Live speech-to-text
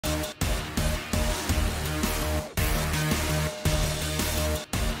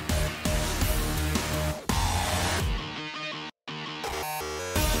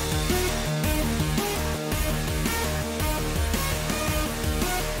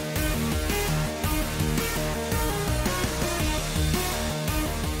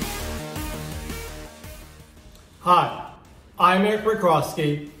Hi, I'm Eric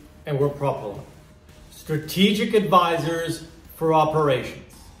Michrowski, and we're Propulo, strategic advisors for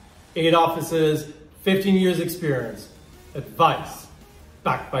operations. 8 offices, 15 years experience, advice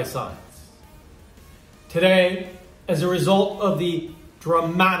backed by science. Today, as a result of the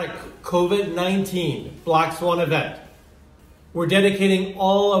dramatic COVID-19 Black Swan event, we're dedicating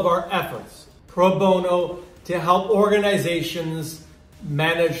all of our efforts pro bono to help organizations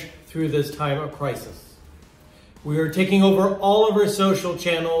manage through this time of crisis. We are taking over all of our social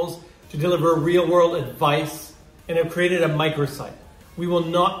channels to deliver real-world advice and have created a microsite. We will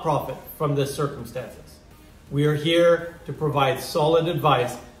not profit from this circumstances. We are here to provide solid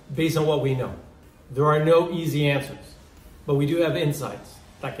advice based on what we know. There are no easy answers, but we do have insights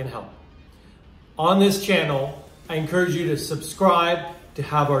that can help. On this channel, I encourage you to subscribe to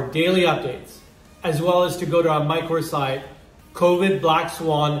have our daily updates, as well as to go to our microsite,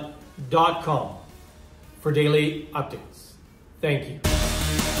 covidblackswan.com, for daily updates. Thank you.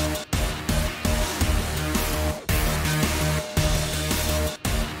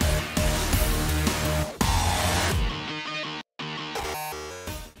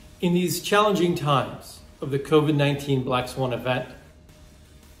 In these challenging times of the COVID-19 Black Swan event,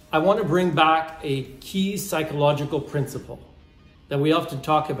 I want to bring back a key psychological principle that we often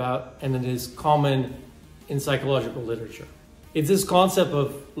talk about, and it is common in psychological literature. It's this concept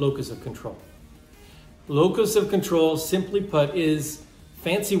of locus of control. Locus of control, simply put, is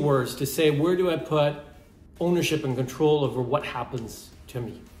fancy words to say, where do I put ownership and control over what happens to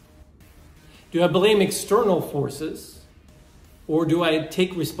me? Do I blame external forces, or do I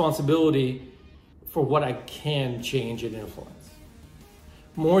take responsibility for what I can change and influence?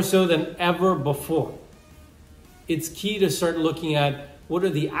 More so than ever before, it's key to start looking at what are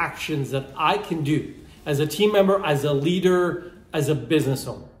the actions that I can do as a team member, as a leader, as a business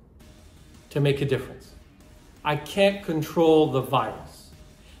owner to make a difference. I can't control the virus.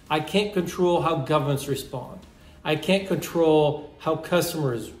 I can't control how governments respond. I can't control how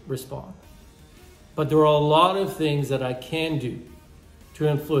customers respond. But there are a lot of things that I can do to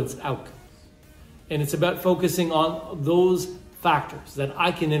influence outcomes. And it's about focusing on those factors that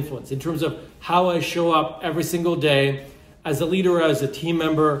I can influence in terms of how I show up every single day as a leader, as a team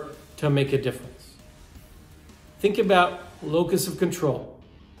member, to make a difference. Think about locus of control,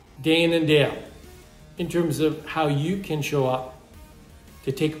 day in and day out, in terms of how you can show up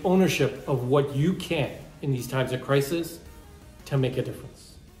to take ownership of what you can in these times of crisis to make a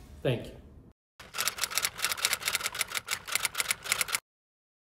difference. Thank you.